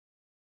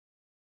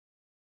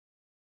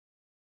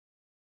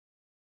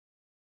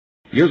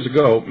Years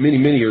ago,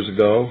 many years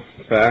ago,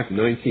 in fact,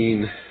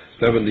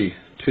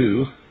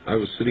 1972, I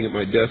was sitting at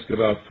my desk at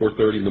about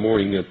 4:30 in the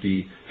morning at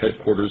the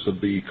headquarters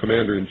of the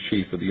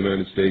Commander-in-Chief of the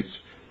United States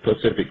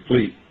Pacific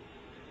Fleet,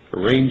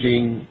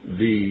 arranging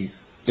the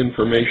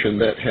information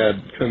that had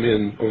come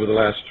in over the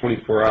last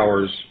 24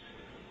 hours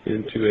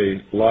into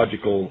a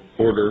logical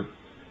order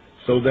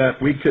so that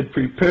we could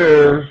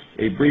prepare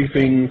a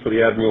briefing for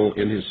the Admiral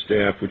and his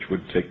staff, which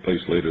would take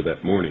place later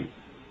that morning.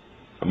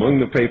 Among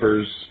the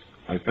papers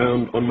I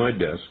found on my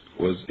desk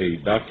was a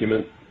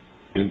document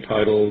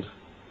entitled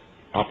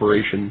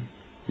Operation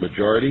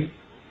Majority,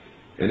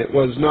 and it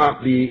was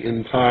not the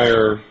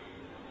entire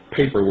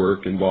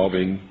paperwork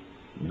involving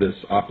this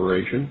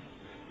operation,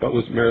 but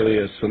was merely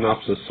a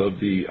synopsis of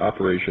the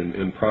operation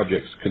and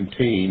projects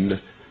contained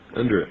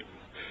under it.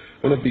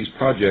 One of these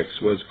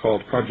projects was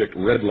called Project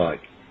Red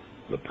Light.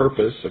 The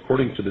purpose,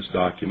 according to this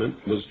document,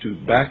 was to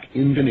back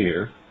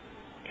engineer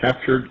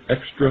captured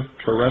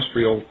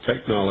extraterrestrial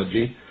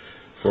technology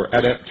for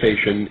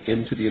adaptation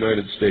into the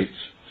United States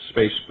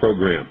space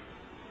program.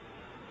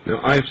 Now,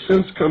 I've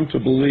since come to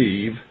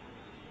believe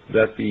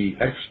that the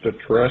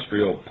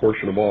extraterrestrial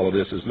portion of all of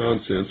this is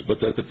nonsense, but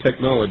that the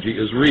technology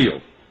is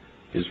real.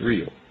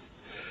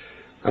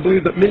 I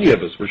believe that many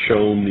of us were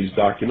shown these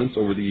documents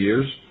over the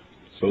years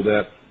so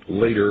that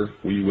later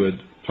we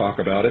would talk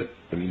about it.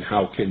 I mean,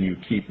 how can you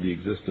keep the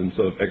existence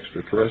of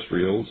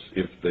extraterrestrials,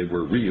 if they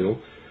were real,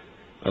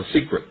 a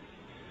secret?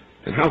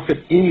 And how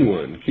could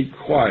anyone keep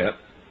quiet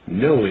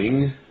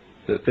knowing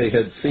that they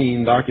had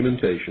seen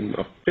documentation,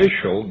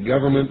 official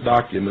government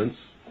documents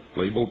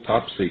labeled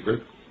top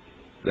secret,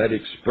 that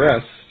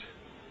expressed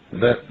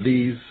that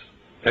these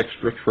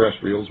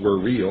extraterrestrials were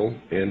real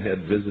and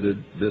had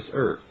visited this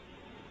earth?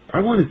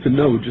 I wanted to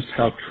know just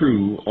how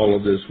true all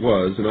of this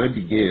was, and I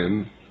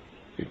began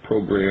a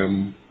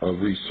program of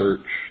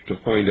research to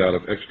find out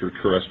if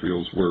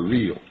extraterrestrials were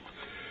real.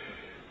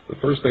 The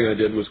first thing I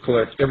did was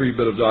collect every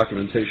bit of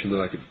documentation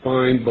that I could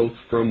find, both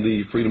from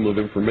the Freedom of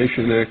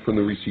Information Act, from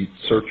the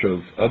research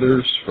of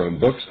others, from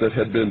books that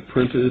had been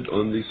printed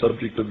on the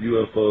subject of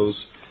UFOs,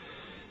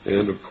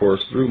 and of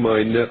course through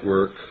my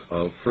network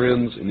of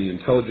friends in the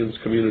intelligence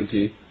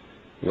community.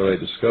 What I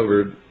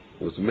discovered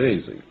was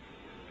amazing.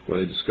 What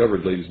I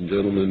discovered, ladies and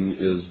gentlemen,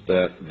 is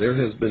that there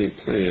has been a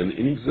plan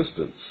in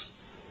existence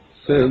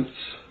since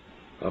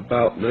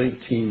about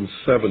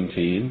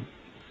 1917,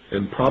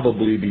 and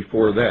probably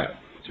before that,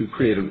 to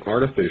create an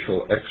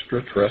artificial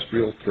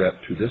extraterrestrial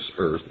threat to this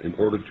earth in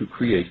order to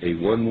create a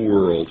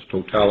one-world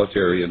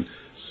totalitarian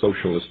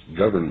socialist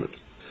government.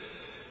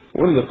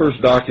 One of the first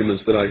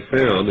documents that I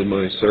found in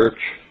my search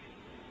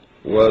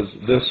was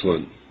this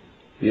one,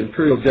 the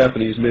Imperial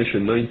Japanese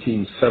Mission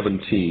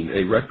 1917,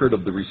 a record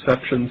of the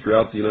reception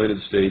throughout the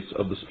United States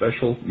of the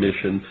special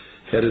mission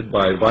headed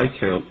by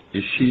Viscount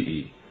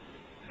Ishii.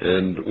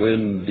 And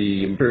when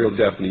the Imperial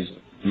Japanese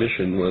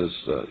Mission was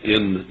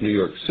in New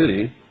York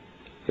City,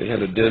 they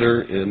had a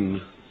dinner,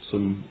 and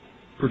some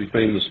pretty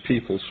famous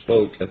people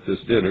spoke at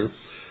this dinner.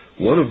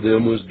 One of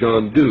them was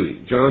John Dewey.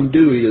 John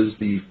Dewey is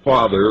the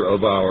father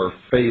of our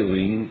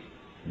failing,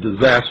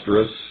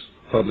 disastrous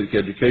public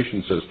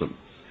education system.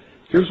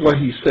 Here's what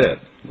he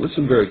said.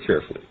 Listen very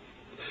carefully.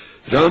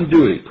 John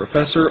Dewey,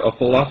 professor of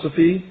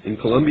philosophy in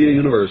Columbia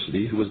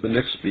University, who was the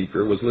next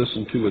speaker, was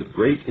listened to with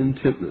great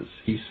intentness.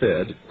 He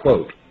said,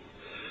 quote,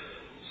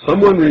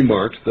 "Someone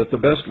remarked that the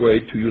best way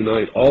to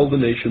unite all the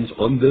nations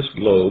on this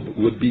globe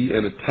would be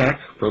an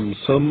attack from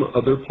some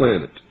other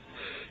planet.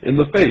 In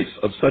the face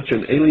of such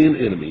an alien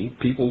enemy,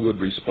 people would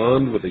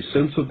respond with a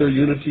sense of their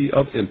unity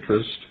of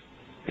interest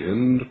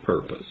and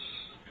purpose."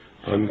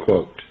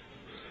 Unquote.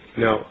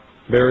 Now,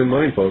 bear in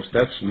mind, folks,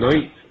 that's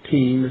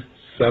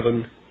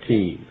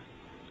 1917.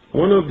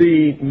 One of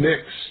the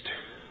next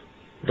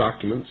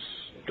documents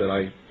that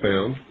I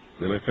found,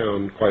 and I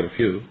found quite a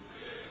few,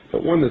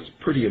 but one that's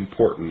pretty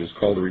important, is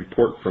called a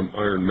report from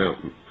Iron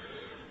Mountain,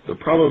 the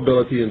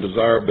probability and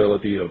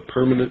desirability of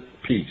permanent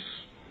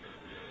peace.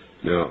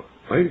 Now,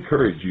 I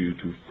encourage you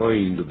to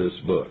find this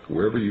book,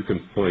 wherever you can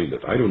find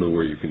it. I don't know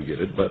where you can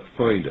get it, but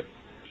find it.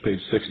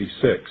 Page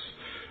 66.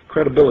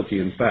 Credibility,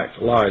 in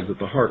fact, lies at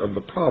the heart of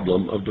the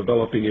problem of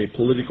developing a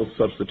political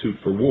substitute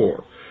for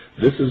war.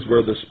 This is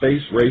where the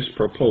space race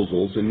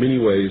proposals, in many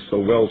ways so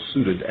well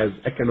suited as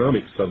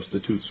economic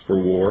substitutes for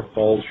war,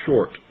 fall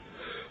short.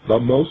 The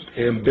most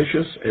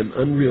ambitious and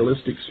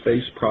unrealistic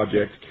space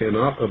project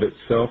cannot of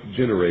itself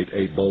generate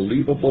a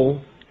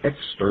believable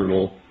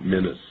external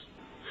menace.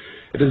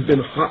 It has been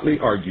hotly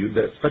argued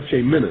that such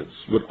a menace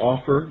would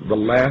offer the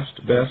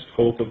last best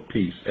hope of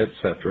peace,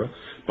 etc.,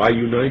 by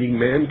uniting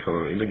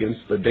mankind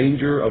against the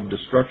danger of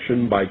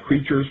destruction by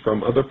creatures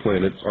from other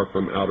planets or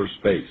from outer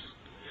space.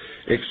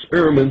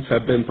 Experiments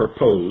have been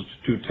proposed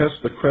to test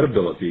the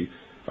credibility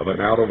of an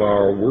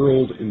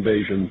out-of-our-world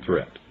invasion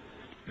threat.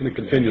 And it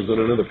continues on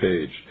another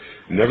page.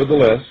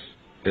 Nevertheless,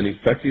 an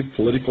effective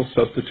political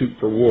substitute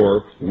for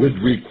war would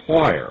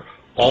require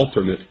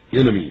alternate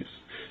enemies,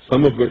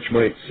 some of which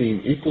might seem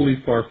equally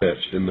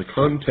far-fetched in the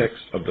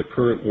context of the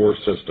current war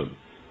system.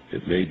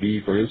 It may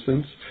be, for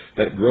instance,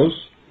 that gross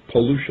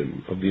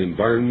pollution of the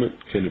environment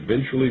can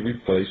eventually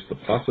replace the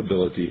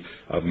possibility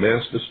of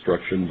mass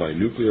destruction by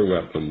nuclear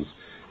weapons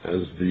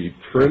as the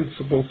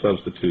principal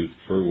substitute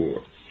for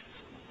war.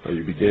 Are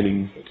you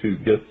beginning to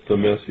get the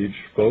message,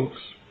 folks?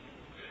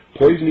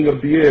 Poisoning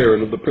of the air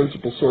and of the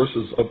principal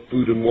sources of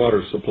food and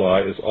water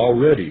supply is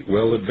already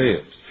well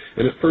advanced,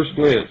 and at first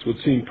glance would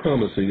seem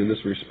promising in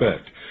this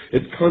respect.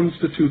 It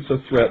constitutes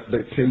a threat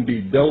that can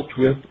be dealt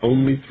with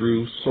only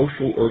through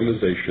social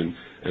organization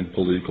and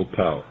political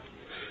power.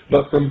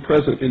 But from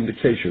present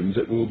indications,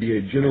 it will be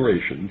a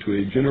generation to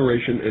a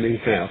generation and a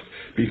half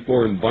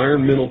before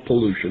environmental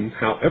pollution,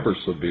 however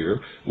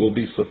severe, will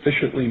be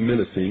sufficiently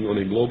menacing on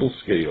a global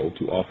scale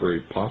to offer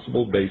a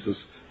possible basis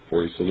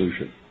for a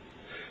solution.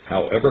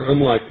 However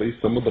unlikely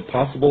some of the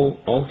possible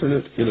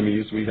alternate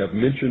enemies we have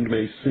mentioned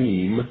may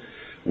seem,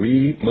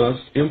 we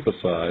must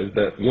emphasize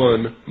that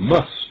one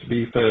must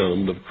be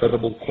found of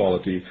credible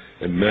quality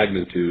and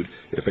magnitude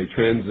if a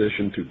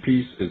transition to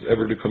peace is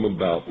ever to come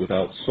about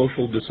without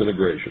social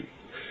disintegration.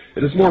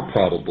 It is more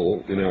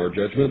probable, in our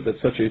judgment, that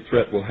such a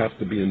threat will have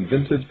to be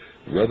invented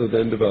rather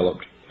than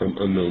developed from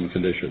unknown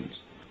conditions.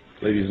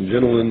 Ladies and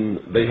gentlemen,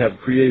 they have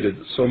created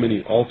so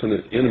many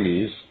alternate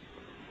enemies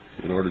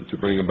in order to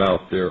bring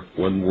about their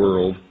one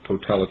world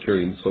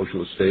totalitarian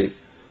socialist state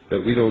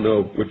that we don't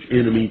know which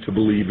enemy to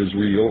believe is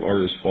real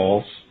or is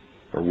false,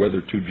 or whether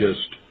to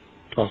just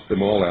toss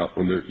them all out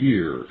on their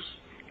ears.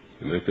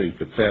 And I think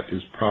that that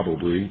is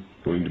probably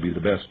going to be the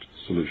best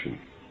solution.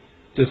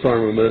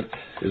 Disarmament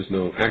is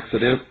no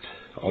accident.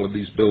 All of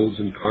these bills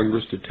in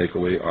Congress to take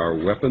away our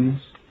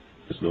weapons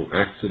is no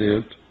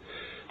accident.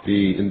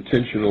 The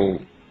intentional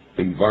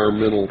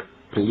environmental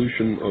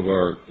pollution of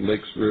our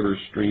lakes, rivers,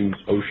 streams,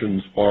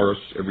 oceans,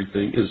 forests,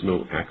 everything is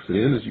no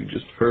accident, as you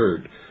just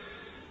heard.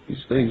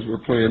 These things were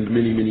planned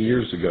many, many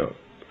years ago.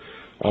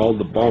 All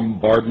the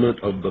bombardment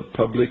of the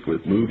public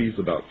with movies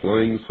about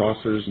flying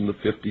saucers in the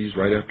 50s,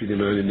 right after the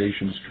United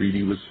Nations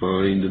Treaty was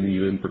signed and the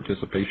UN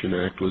Participation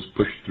Act was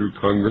pushed through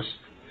Congress,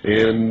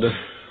 and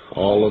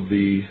all of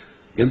the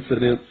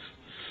incidents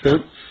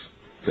since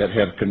that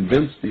have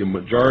convinced the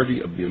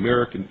majority of the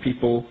American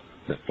people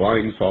that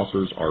flying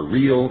saucers are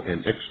real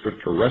and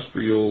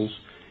extraterrestrials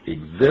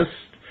exist,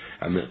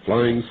 and that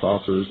flying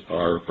saucers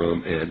are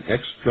from an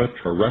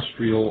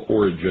extraterrestrial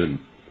origin.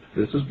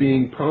 This is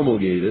being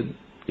promulgated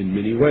in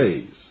many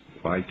ways,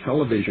 by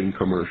television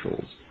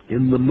commercials,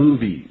 in the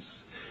movies,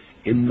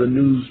 in the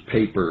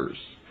newspapers,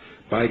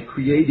 by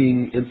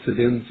creating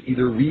incidents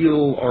either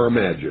real or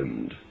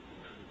imagined.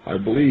 I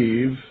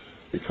believe,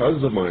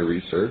 because of my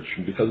research,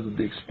 and because of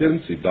the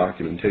extensive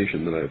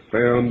documentation that I've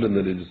found and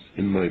that is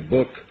in my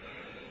book,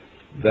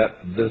 that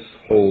this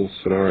whole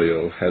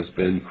scenario has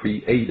been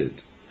created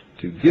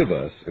to give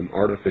us an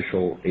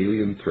artificial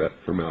alien threat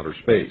from outer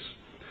space.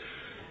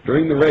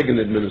 During the Reagan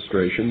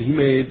administration, he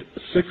made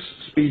 6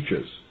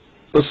 speeches,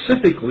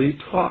 specifically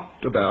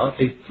talked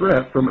about a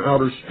threat from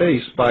outer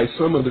space by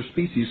some other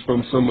species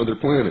from some other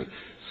planet.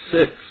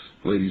 6,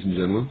 ladies and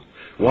gentlemen.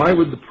 Why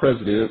would the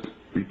president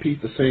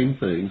repeat the same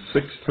thing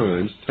 6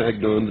 times,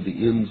 tagged on to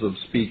the ends of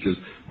speeches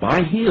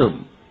by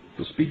him?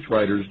 The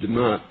speechwriters did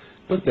not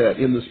put that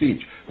in the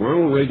speech.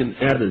 Ronald Reagan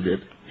added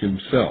it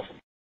himself.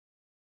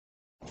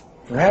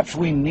 Perhaps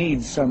we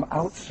need some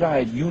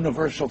outside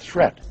universal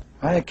threat.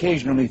 I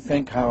occasionally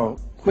think how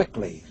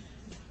quickly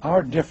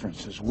our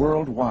differences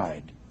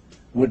worldwide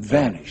would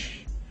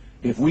vanish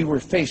if we were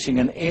facing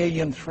an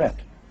alien threat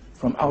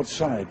from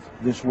outside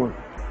this world.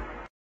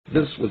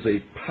 This was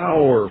a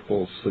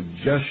powerful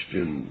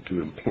suggestion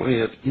to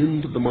implant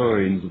into the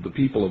minds of the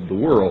people of the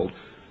world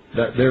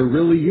that there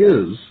really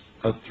is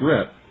a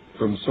threat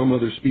from some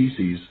other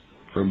species,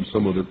 from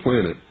some other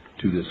planet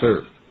to this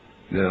earth.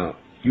 Now,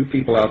 you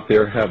people out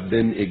there have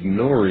been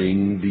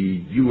ignoring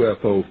the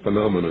UFO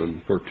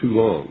phenomenon for too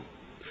long.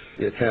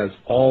 It has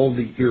all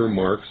the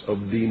earmarks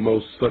of the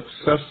most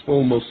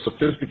successful, most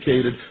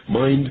sophisticated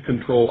mind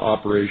control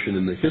operation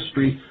in the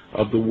history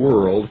of the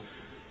world,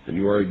 and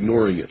you are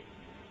ignoring it.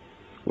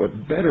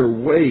 What better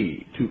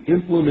way to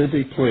implement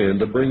a plan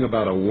to bring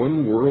about a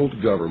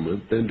one-world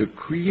government than to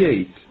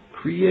create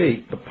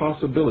the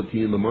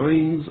possibility in the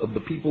minds of the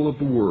people of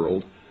the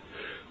world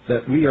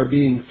that we are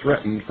being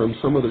threatened from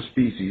some other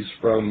species,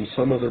 from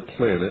some other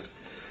planet,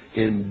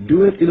 and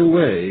do it in a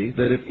way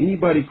that if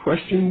anybody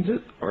questions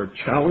it or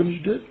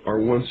challenged it or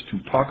wants to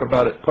talk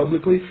about it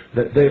publicly,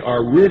 that they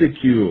are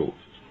ridiculed.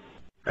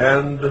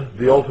 And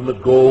the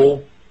ultimate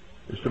goal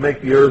is to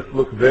make the earth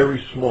look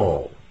very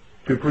small,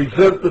 to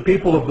present the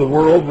people of the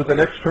world with an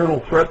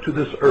external threat to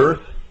this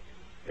earth,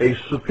 a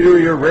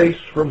superior race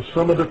from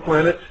some other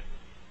planet,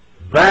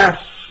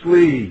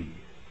 vastly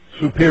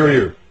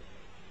superior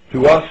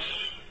to us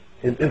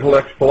in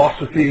intellect,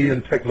 philosophy,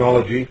 and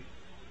technology,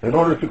 in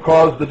order to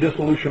cause the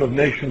dissolution of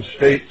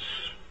nation-states,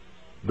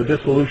 the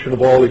dissolution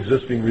of all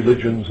existing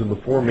religions, and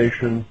the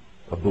formation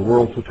of the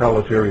world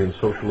totalitarian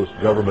socialist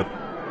government.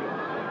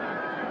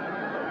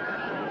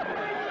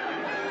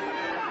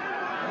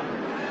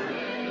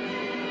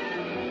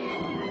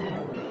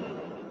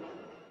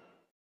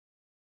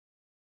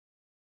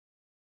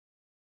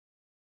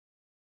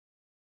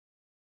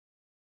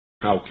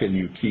 how can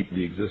you keep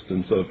the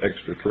existence of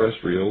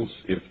extraterrestrials,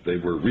 if they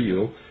were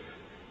real,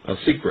 a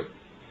secret?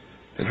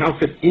 And how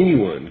could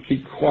anyone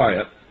keep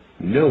quiet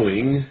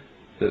knowing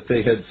that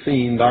they had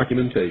seen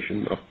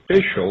documentation,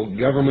 official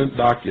government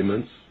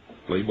documents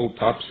labeled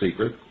top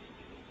secret,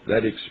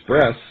 that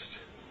expressed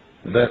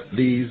that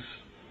these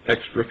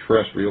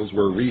extraterrestrials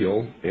were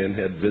real and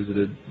had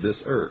visited this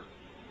earth?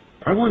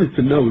 I wanted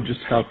to know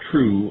just how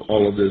true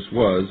all of this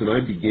was, and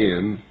I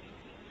began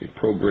a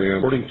program,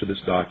 according to this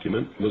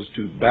document, was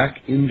to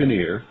back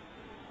engineer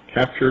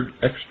captured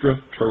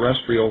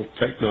extraterrestrial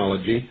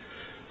technology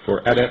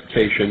for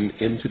adaptation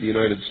into the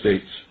United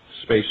States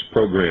space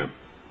program.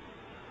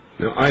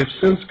 Now, I have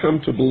since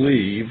come to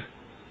believe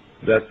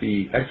that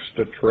the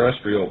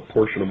extraterrestrial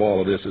portion of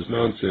all of this is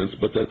nonsense,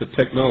 but that the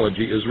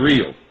technology is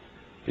real.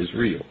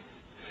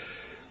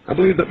 I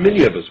believe that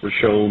many of us were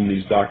shown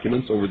these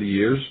documents over the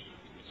years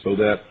so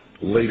that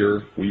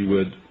later we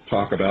would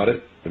talk about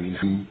it. I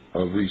mean,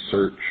 of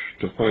research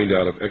to find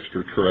out if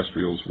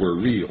extraterrestrials were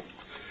real.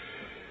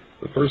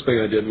 The first thing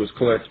I did was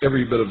collect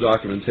every bit of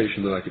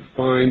documentation that I could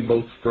find,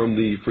 both from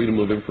the Freedom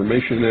of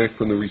Information Act,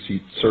 from the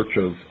research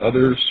of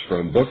others,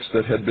 from books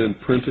that had been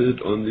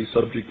printed on the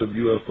subject of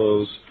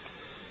UFOs,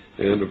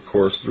 and of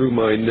course through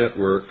my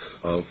network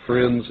of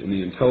friends in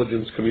the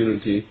intelligence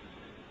community.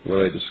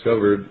 What I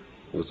discovered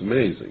was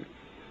amazing.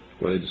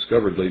 What I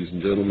discovered, ladies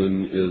and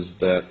gentlemen, is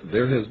that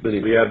there has been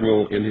a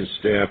admiral and his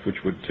staff,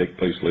 which would take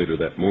place later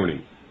that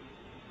morning.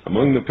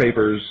 Among the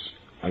papers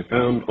I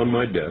found on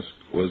my desk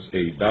was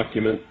a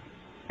document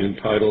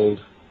entitled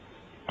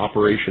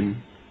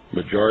Operation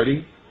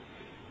Majority,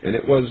 and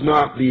it was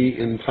not the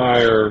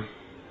entire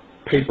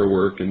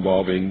paperwork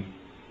involving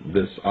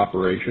this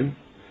operation,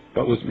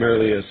 but was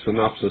merely a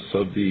synopsis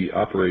of the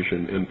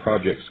operation and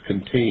projects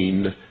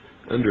contained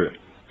under it.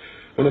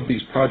 One of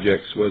these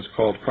projects was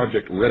called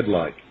Project Red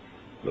Light.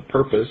 The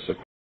purpose,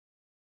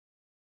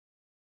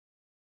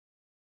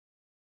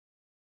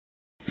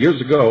 years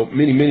ago,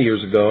 many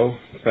years ago,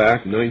 in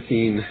fact,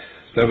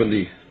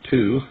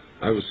 1972,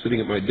 I was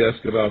sitting at my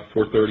desk about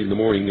 4:30 in the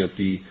morning at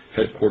the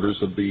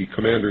headquarters of the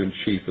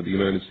Commander-in-Chief of the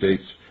United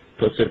States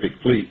Pacific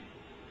Fleet,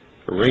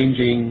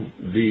 arranging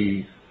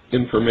the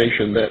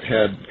information that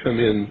had come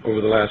in over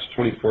the last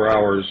 24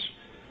 hours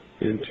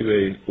into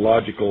a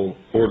logical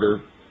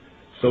order,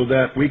 so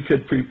that we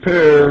could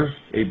prepare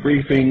a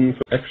briefing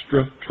for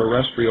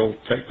extraterrestrial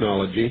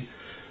technology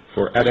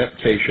for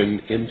adaptation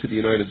into the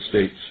United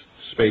States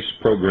space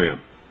program.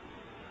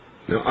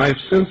 Now, I have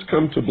since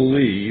come to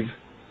believe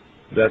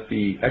that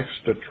the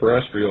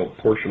extraterrestrial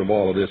portion of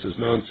all of this is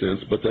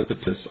nonsense, but that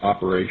this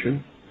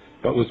operation,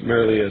 but was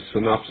merely a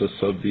synopsis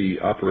of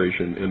the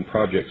operation and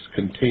projects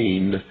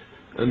contained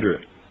under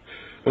it.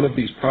 One of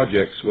these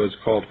projects was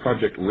called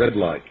Project Red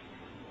Light.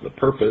 The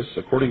purpose,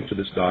 according to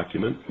this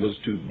document, was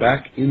to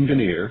back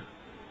engineer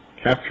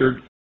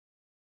captured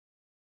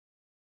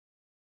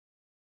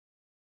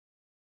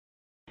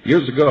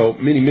years ago,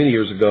 many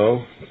years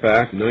ago, in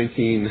fact,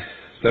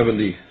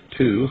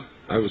 1972,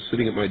 I was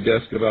sitting at my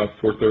desk about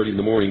 4:30 in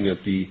the morning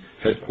at the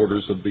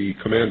headquarters of the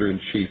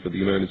Commander-in-Chief of the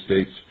United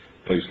States,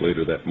 place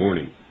later that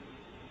morning.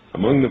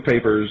 Among the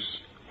papers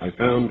I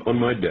found on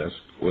my desk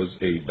was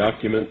a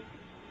document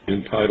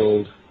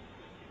entitled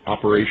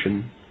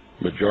Operation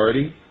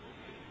Majority,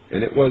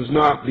 and it was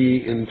not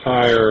the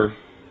entire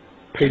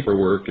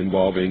paperwork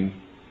involving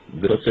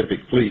the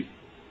Pacific Fleet,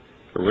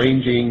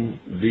 arranging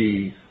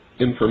the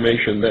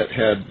information that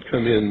had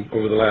come in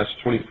over the last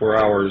 24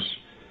 hours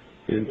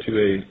into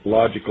a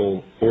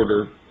logical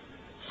order,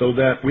 so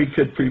that we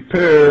could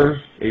prepare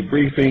a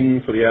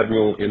briefing for the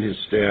admiral and his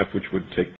staff, which would take